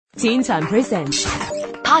Teen Time presents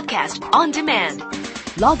Podcast on Demand.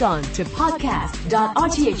 Log on to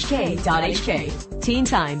podcast.rthk.hk. Teen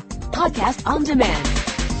Time Podcast on Demand.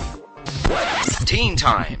 Teen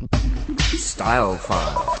Time.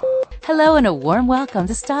 Stylefyle. Hello and a warm welcome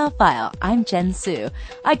to Stylefyle. I'm Jen Su.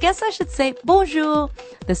 I guess I should say bonjour.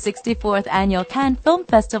 The 64th annual Cannes Film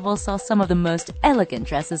Festival saw some of the most elegant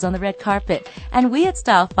dresses on the red carpet, and we at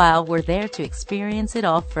Stylefyle were there to experience it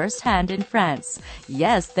all firsthand in France.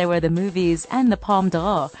 Yes, there were the movies and the Palme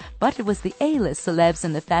d'Or, but it was the A-list celebs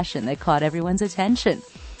in the fashion that caught everyone's attention.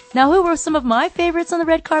 Now, who were some of my favorites on the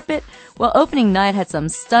red carpet? Well, opening night had some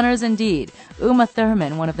stunners indeed. Uma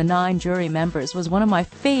Thurman, one of the 9 jury members, was one of my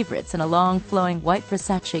favorites in a long, flowing white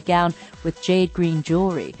Versace gown with jade green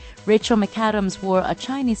jewelry. Rachel McAdams wore a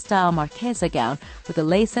Chinese-style Marquesa gown with a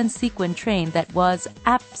lace and sequin train that was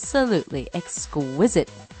absolutely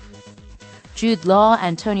exquisite. Jude Law,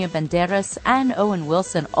 Antonio Banderas, and Owen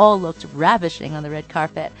Wilson all looked ravishing on the red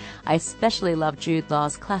carpet. I especially loved Jude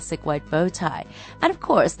Law's classic white bow tie. And of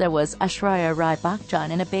course, there was Aishwarya Rai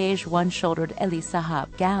Bachchan in a beige one-shouldered Elie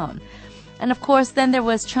Sahab gown. And of course, then there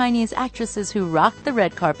was Chinese actresses who rocked the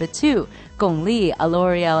red carpet too. Gong Li, a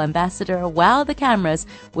L'Oreal ambassador, wowed the cameras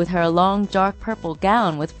with her long dark purple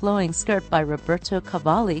gown with flowing skirt by Roberto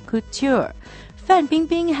Cavalli Couture. Fan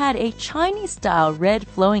Bingbing had a Chinese-style red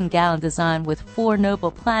flowing gown designed with 4 noble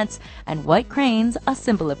plants and white cranes, a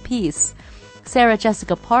symbol of peace. Sarah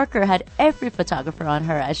Jessica Parker had every photographer on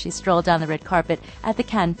her as she strolled down the red carpet at the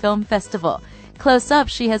Cannes Film Festival. Close up,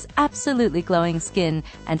 she has absolutely glowing skin,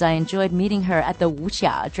 and I enjoyed meeting her at the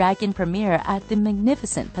Wuxia Dragon premiere at the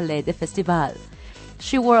magnificent Palais de Festival.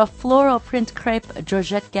 She wore a floral print crepe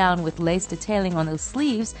georgette gown with lace detailing on the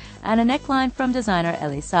sleeves and a neckline from designer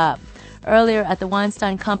Elie Saab. Earlier at the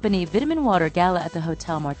Weinstein Company Vitamin Water Gala at the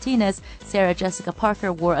Hotel Martinez, Sarah Jessica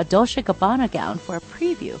Parker wore a Dolce & Gabbana gown for a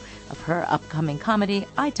preview of her upcoming comedy,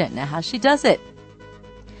 I Don't Know How She Does It.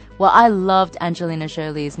 Well, I loved Angelina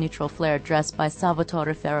Jolie's neutral flare dress by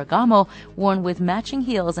Salvatore Ferragamo, worn with matching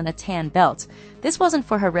heels and a tan belt. This wasn't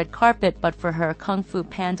for her red carpet, but for her Kung Fu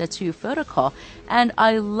Panda 2 photo call, and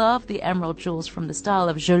I love the emerald jewels from the Style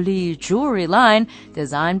of Jolie jewelry line,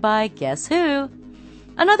 designed by guess who?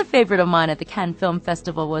 Another favorite of mine at the Cannes Film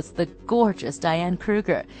Festival was the gorgeous Diane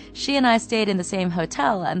Kruger. She and I stayed in the same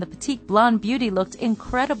hotel, and the petite blonde beauty looked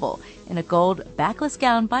incredible in a gold backless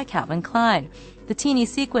gown by Calvin Klein. The teeny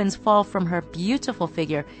sequins fall from her beautiful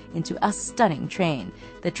figure into a stunning train.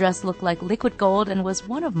 The dress looked like liquid gold and was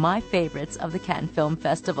one of my favorites of the Cannes Film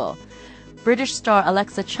Festival. British star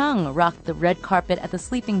Alexa Chung rocked the red carpet at the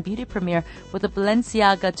Sleeping Beauty premiere with a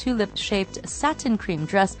Balenciaga tulip-shaped satin cream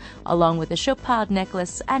dress along with a chopard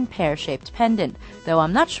necklace and pear-shaped pendant, though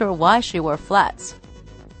I'm not sure why she wore flats.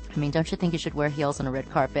 I mean, don't you think you should wear heels on a red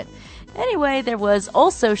carpet? Anyway, there was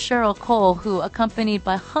also Cheryl Cole, who, accompanied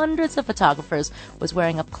by hundreds of photographers, was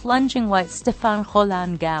wearing a plunging white Stéphane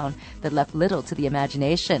Rolland gown that left little to the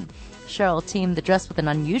imagination. Cheryl teamed the dress with an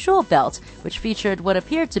unusual belt, which featured what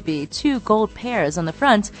appeared to be 2 gold pairs on the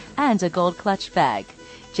front and a gold clutch bag.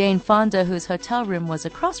 Jane Fonda, whose hotel room was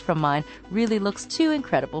across from mine, really looks too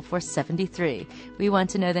incredible for 73. We want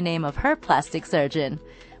to know the name of her plastic surgeon.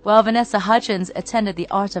 Well, Vanessa Hudgens attended the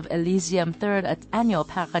Art of Elysium 3rd Annual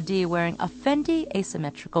Paradis wearing a Fendi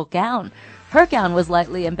asymmetrical gown. Her gown was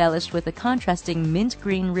lightly embellished with a contrasting mint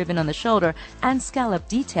green ribbon on the shoulder and scallop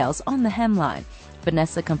details on the hemline.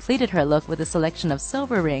 Vanessa completed her look with a selection of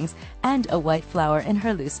silver rings and a white flower in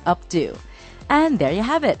her loose updo. And there you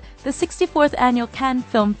have it. The 64th Annual Cannes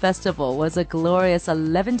Film Festival was a glorious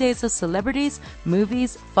 11 days of celebrities,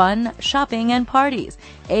 movies, fun, shopping, and parties.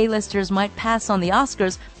 A-listers might pass on the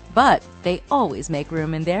Oscars, but they always make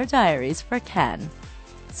room in their diaries for Cannes.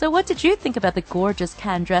 So what did you think about the gorgeous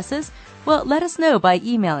Cannes dresses? Well, let us know by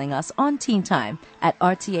emailing us on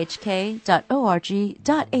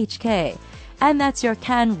teentime@rthk.org.hk. And that's your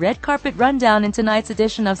Cannes red carpet rundown in tonight's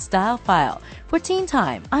edition of Stylefyle. For Teen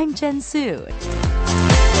Time, I'm Jen Su.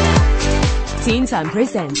 Teen Time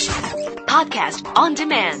presents Podcast on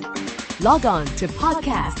Demand. Log on to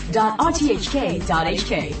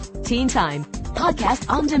podcast.rthk.hk. Teen Time Podcast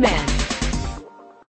on Demand.